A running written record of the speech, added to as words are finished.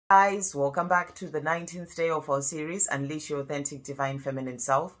Guys, welcome back to the 19th day of our series, Unleash Your Authentic Divine Feminine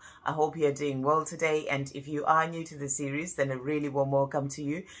Self. I hope you're doing well today, and if you are new to the series, then a really warm welcome to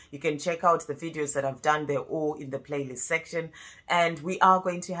you. You can check out the videos that I've done. They're all in the playlist section, and we are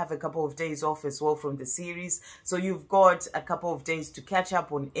going to have a couple of days off as well from the series, so you've got a couple of days to catch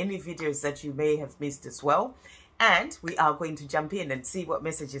up on any videos that you may have missed as well. And we are going to jump in and see what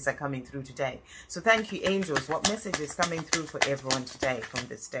messages are coming through today. So thank you, angels. What message is coming through for everyone today from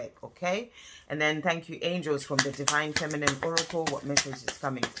this deck, okay? And then thank you, angels, from the Divine Feminine Oracle. What message is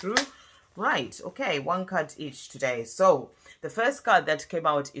coming through? Right, okay, one card each today. So the first card that came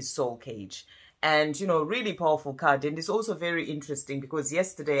out is Soul Cage. And, you know, really powerful card. And it's also very interesting because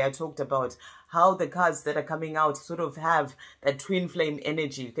yesterday I talked about how the cards that are coming out sort of have that twin flame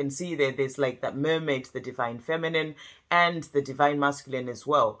energy. You can see that there's like that mermaid, the divine feminine, and the divine masculine as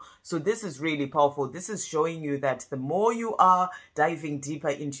well. So this is really powerful. This is showing you that the more you are diving deeper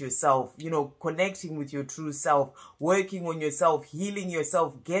into yourself, you know, connecting with your true self, working on yourself, healing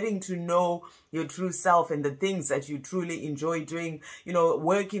yourself, getting to know your true self and the things that you truly enjoy doing, you know,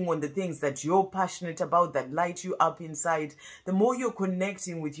 working on the things that you're passionate about, that light you up inside. The more you're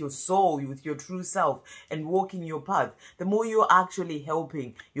connecting with your soul, with your true self, and walking your path, the more you're actually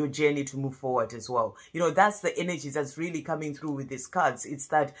helping your journey to move forward as well. You know, that's the energy that's really coming through with these cards. It's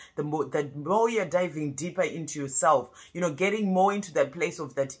that the more you're diving deeper into yourself, you know, getting more into that place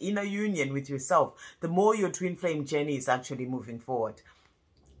of that inner union with yourself, the more your twin flame journey is actually moving forward.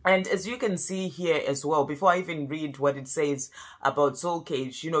 And as you can see here as well, before I even read what it says about Soul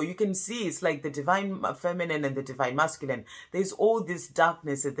Cage, you know, you can see it's like the divine feminine and the divine masculine. There's all this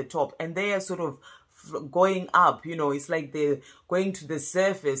darkness at the top, and they are sort of going up, you know, it's like they're going to the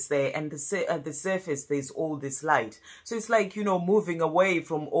surface there, and at the surface there's all this light. So it's like, you know, moving away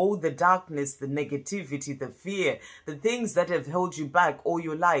from all the darkness, the negativity, the fear, the things that have held you back all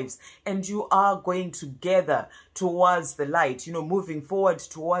your lives, and you are going together towards the light, you know, moving forward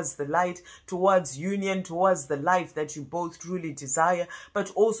towards the light, towards union, towards the life that you both truly desire,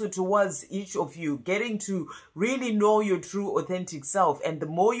 but also towards each of you getting to really know your true authentic self. And the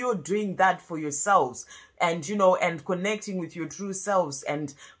more you're doing that for yourselves, and, you know, and connecting with your true selves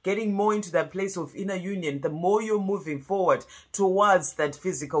and getting more into that place of inner union, the more you're moving forward towards that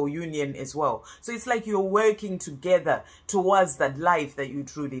physical union as well. So it's like you're working together towards that life that you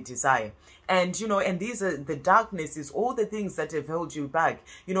truly desire. And, you know, and these are the darkness is all the things that have held you back.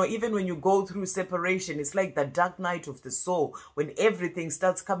 You know, even when you go through separation, it's like the dark night of the soul, when everything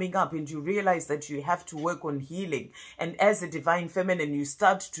starts coming up and you realize that you have to work on healing. And as a divine feminine, you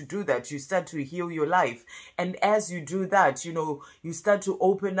start to do that. You start to heal your life. And as you do that, you know, you start to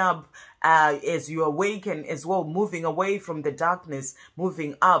open up as you awaken as well, moving away from the darkness,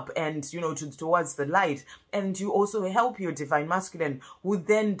 moving up and, you know, towards the light. And you also help your divine masculine, who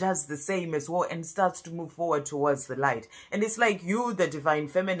then does the same as well and starts to move forward towards the light. And it's like you, the divine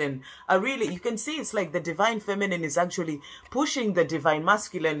feminine, are really, you can see it's like the divine feminine is actually pushing the divine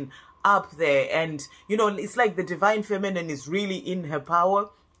masculine up there. And, you know, it's like the divine feminine is really in her power,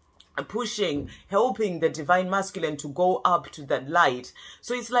 pushing, helping the divine masculine to go up to that light.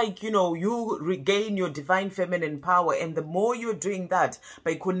 So it's like, you know, you regain your divine feminine power, and the more you're doing that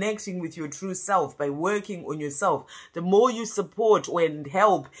by connecting with your true self, by working on yourself, the more you support and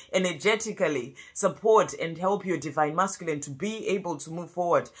help energetically support and help your divine masculine to be able to move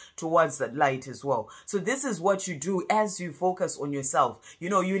forward towards that light as well. So this is what you do as you focus on yourself. You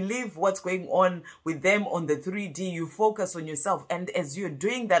know, you leave what's going on with them on the 3D, you focus on yourself, and as you're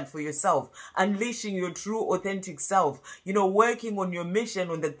doing that for yourself, unleashing your true authentic self, you know, working on your mission,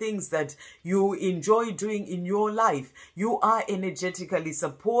 on the things that you enjoy doing in your life, you are energetically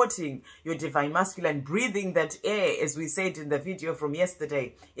supporting your divine masculine, breathing that air, as we said in the video from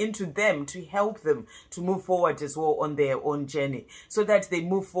yesterday, into them to help them to move forward as well on their own journey, so that they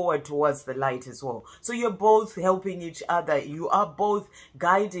move forward towards the light as well. So you're both helping each other. You are both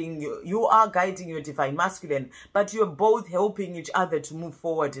guiding, you are guiding your divine masculine, but you're both helping each other to move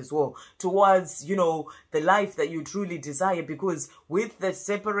forward as well towards, you know, the life that you truly desire. Because with the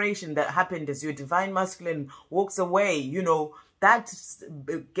separation that happened as your divine masculine walks away, you know, that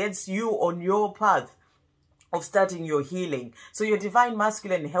gets you on your path of starting your healing. So your divine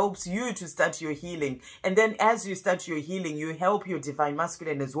masculine helps you to start your healing. And then as you start your healing, you help your divine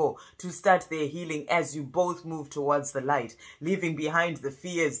masculine as well to start their healing as you both move towards the light, leaving behind the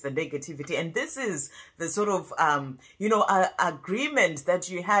fears, the negativity. And this is the sort of, you know, agreement that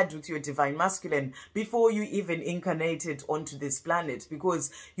you had with your divine masculine before you even incarnated onto this planet,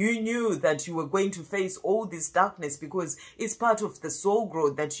 because you knew that you were going to face all this darkness, because it's part of the soul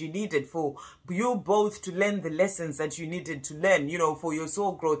growth that you needed for you both to learn learn the lessons that you needed to learn, you know, for your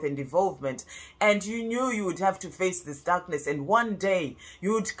soul growth and evolvement. And you knew you would have to face this darkness, and one day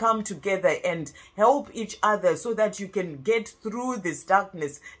you would come together and help each other so that you can get through this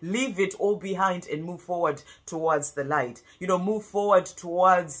darkness, leave it all behind, and move forward towards the light. You know, move forward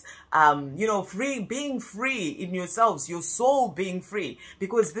towards, you know, being free in yourselves, your soul being free,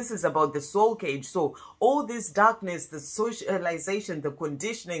 because this is about the soul cage. So all this darkness, the socialization, the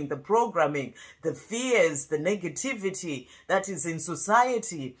conditioning, the programming, the fears, the negativity that is in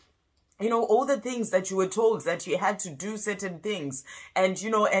society, you know, all the things that you were told that you had to do certain things, and, you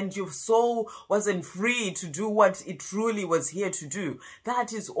know, and your soul wasn't free to do what it truly was here to do.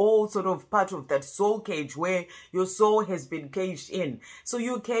 That is all sort of part of that soul cage where your soul has been caged in. So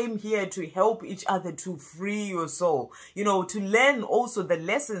you came here to help each other to free your soul, you know, to learn also the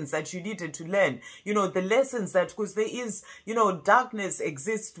lessons that you needed to learn, you know, the lessons that, because there is, you know, darkness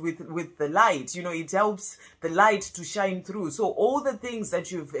exists with the light, you know, it helps the light to shine through. So all the things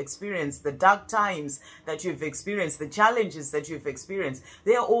that you've experienced, the dark times that you've experienced, the challenges that you've experienced,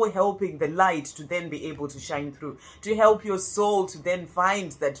 they're all helping the light to then be able to shine through, to help your soul to then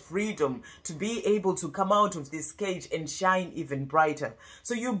find that freedom, to be able to come out of this cage and shine even brighter.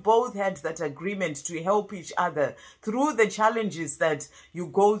 So you both had that agreement to help each other through the challenges that you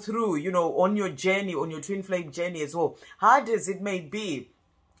go through, you know, on your journey, on your twin flame journey as well, hard as it may be.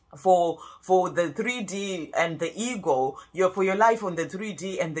 For the 3D and the ego, for your life on the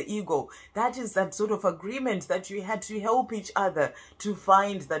 3D and the ego, that is that sort of agreement that you had to help each other to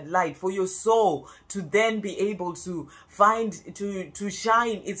find that light, for your soul to then be able to find, to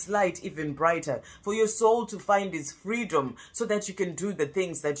shine its light even brighter, for your soul to find its freedom so that you can do the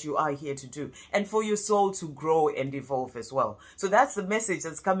things that you are here to do, and for your soul to grow and evolve as well. So that's the message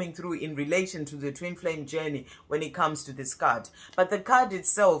that's coming through in relation to the twin flame journey when it comes to this card. But the card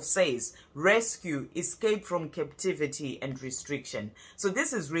itself says rescue, escape from captivity and restriction. So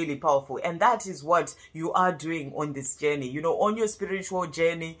this is really powerful, and that is what you are doing on this journey, you know, on your spiritual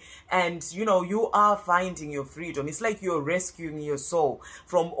journey. And you know, you are finding your freedom. It's like you're rescuing your soul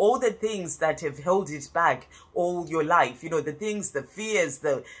from all the things that have held it back all your life, you know, the things, the fears,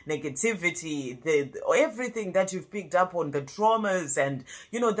 the negativity, everything that you've picked up on, the traumas, and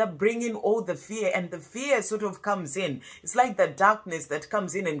you know, that bringing all the fear, and the fear sort of comes in. It's like the darkness that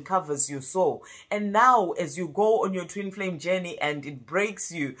comes in and covers your soul. And now as you go on your twin flame journey and it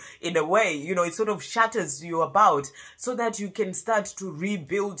breaks you in a way, you know, it sort of shatters you about, so that you can start to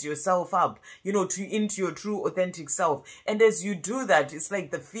rebuild yourself up, you know, into your true authentic self. And as you do that, it's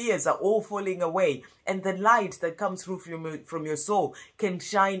like the fears are all falling away, and the light that comes through from your soul can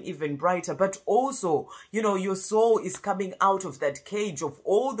shine even brighter. But also, you know, your soul is coming out of that cage of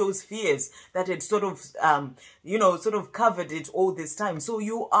all those fears that had sort of, you know, sort of covered it all this time. So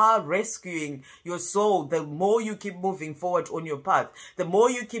you are rescuing your soul. The more you keep moving forward on your path, the more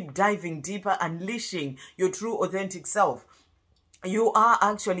you keep diving deeper, unleashing your true authentic self, you are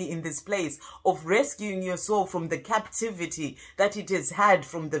actually in this place of rescuing your soul from the captivity that it has had,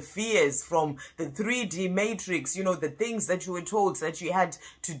 from the fears, from the 3D matrix, you know, the things that you were told that you had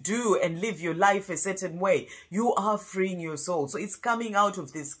to do and live your life a certain way. You are freeing your soul. So it's coming out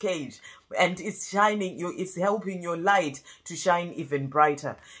of this cage, and it's shining, it's helping your light to shine even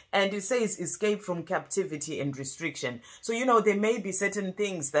brighter. And it says escape from captivity and restriction. So, you know, there may be certain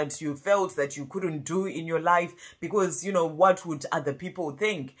things that you felt that you couldn't do in your life because, you know, what would other people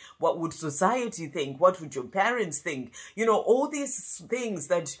think? What would society think? What would your parents think? You know, all these things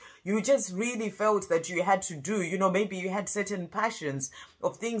that you just really felt that you had to do. You know, maybe you had certain passions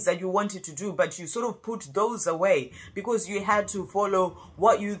of things that you wanted to do, but you sort of put those away because you had to follow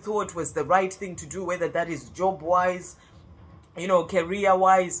what you thought was the right thing to do, whether that is job-wise, you know,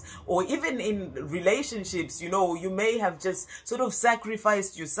 career-wise, or even in relationships. You know, you may have just sort of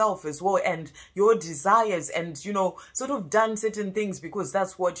sacrificed yourself as well, and your desires, and, you know, sort of done certain things because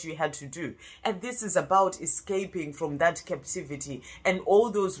that's what you had to do. And this is about escaping from that captivity and all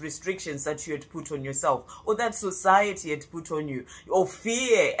those restrictions that you had put on yourself, or that society had put on you, or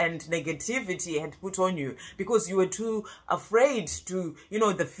fear and negativity had put on you because you were too afraid to, you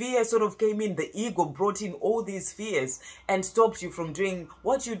know, the fear sort of came in, the ego brought in all these fears and stopped you from doing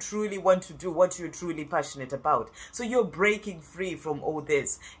what you truly want to do, what you're truly passionate about. So you're breaking free from all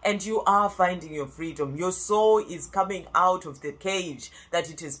this, and you are finding your freedom. Your soul is coming out of the cage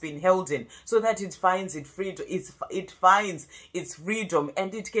that it has been held in, so that it finds its freedom. It finds its freedom,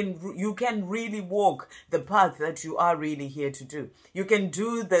 and you can really walk the path that you are really here to do. You can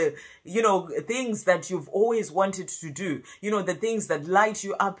do the, you know, things that you've always wanted to do, you know, the things that light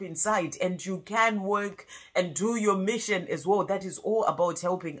you up inside, and you can work and do your mission as well well that is all about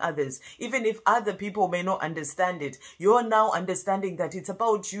helping others. Even if other people may not understand it, you're now understanding that it's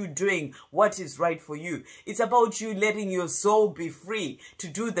about you doing what is right for you. It's about you letting your soul be free to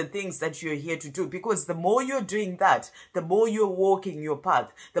do the things that you're here to do. Because the more you're doing that, the more you're walking your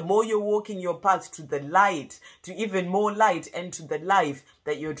path. The more you're walking your path to the light, to even more light, and to the life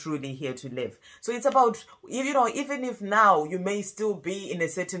that you're truly here to live. So it's about, even if now you may still be in a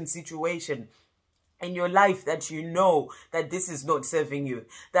certain situation in your life that you know that this is not serving you,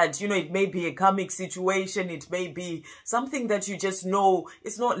 that it may be a karmic situation, it may be something that you just know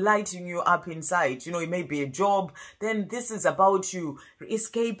it's not lighting you up inside, it may be a job, then this is about you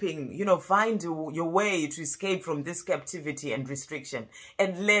escaping, find your way to escape from this captivity and restriction,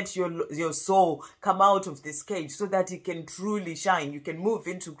 and let your soul come out of this cage so that it can truly shine. You can move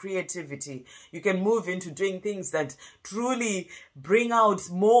into creativity, you can move into doing things that truly bring out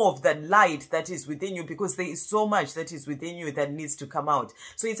more of that light that is within you, because there is so much that is within you that needs to come out.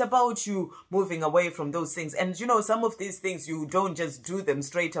 So it's about you moving away from those things. And some of these things, you don't just do them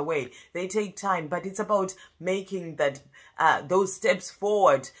straight away. They take time, but it's about making that those steps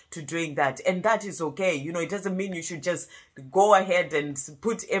forward to doing that. And that is okay. It doesn't mean you should just go ahead and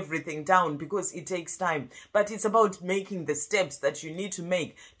put everything down, because it takes time. But it's about making the steps that you need to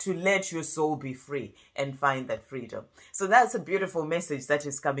make to let your soul be free and find that freedom. So that's a beautiful message that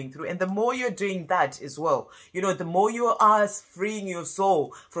is coming through. And the more you're doing that as well, the more you are freeing your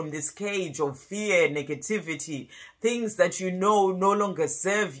soul from this cage of fear, negativity, things that no longer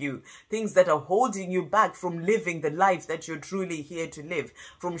serve you, things that are holding you back from living the life that you're truly here to live,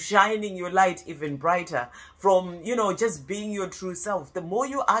 from shining your light even brighter, from, just being your true self. The more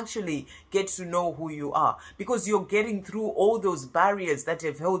you actually get to know who you are, because you're getting through all those barriers that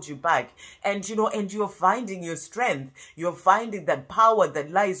have held you back, and, and you're finding your strength, you're finding that power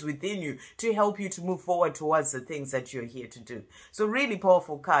that lies within you to help you to move forward towards the things that you're here to do. So really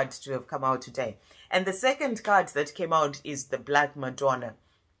powerful card to have come out today. And the second card that came out is the Black Madonna.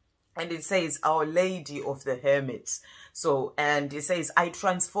 And it says, Our Lady of the Hermits. So, and it says, I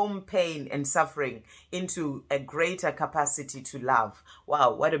transform pain and suffering into a greater capacity to love.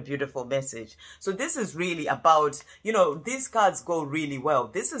 Wow, what a beautiful message. So this is really about, these cards go really well.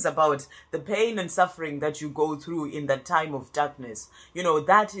 This is about the pain and suffering that you go through in that time of darkness.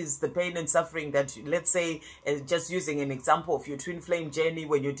 That is the pain and suffering that, let's say, just using an example of your twin flame journey,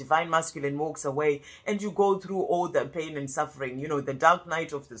 when your divine masculine walks away and you go through all the pain and suffering, the dark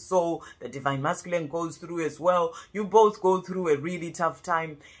night of the soul, the divine masculine goes through as well. You both go through a really tough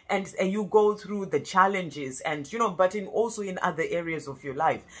time, and you go through the challenges, and but also in other areas of your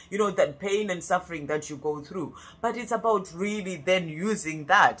life, that pain and suffering that you go through. But it's about really then using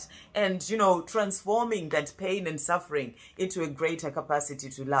that and transforming that pain and suffering into a greater capacity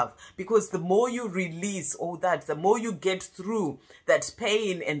to love. Because the more you release all that, the more you get through that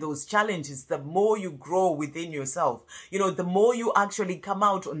pain and those challenges, the more you grow within yourself. The more you actually come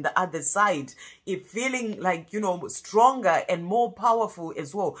out on the other side, feeling like stronger and more powerful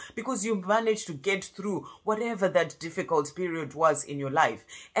as well, because you managed to get through whatever that difficult period was in your life.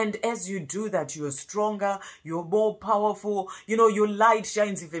 And as you do that, you're stronger, you're more powerful, your light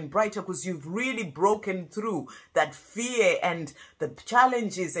shines even brighter, because you've really broken through that fear and the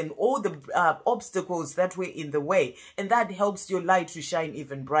challenges and all the obstacles that were in the way, and that helps your light to shine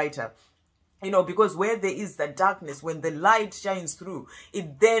even brighter. Because where there is that darkness, when the light shines through,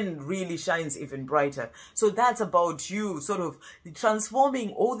 it then really shines even brighter. So that's about you sort of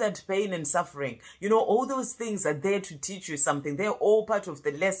transforming all that pain and suffering. All those things are there to teach you something. They're all part of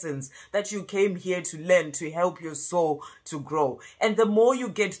the lessons that you came here to learn, to help your soul to grow. And the more you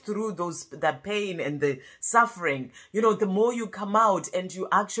get through that pain and the suffering, the more you come out and you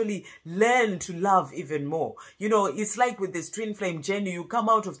actually learn to love even more. It's like with this twin flame journey, you come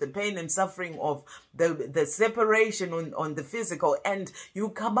out of the pain and suffering of the separation on the physical, and you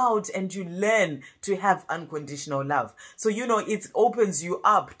come out and you learn to have unconditional love. So it opens you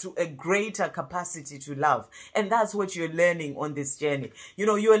up to a greater capacity to love, and that's what you're learning on this journey.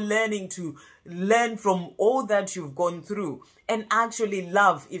 You're learning to learn from all that you've gone through and actually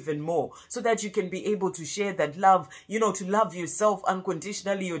love even more, so that you can be able to share that love, to love yourself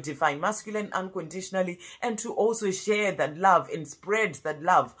unconditionally, your divine masculine unconditionally, and to also share that love and spread that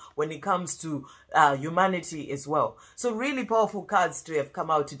love when it comes to humanity as well. So really powerful cards to have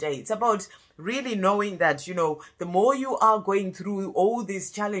come out today. It's about really knowing that, the more you are going through all these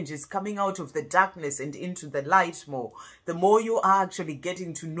challenges, coming out of the darkness and into the light more, the more you are actually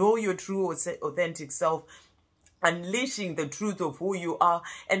getting to know your true, authentic self, unleashing the truth of who you are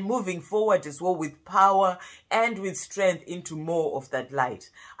and moving forward as well with power and with strength into more of that light.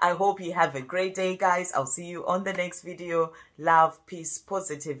 I hope you have a great day, guys. I'll see you on the next video. Love, peace,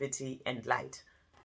 positivity, and light.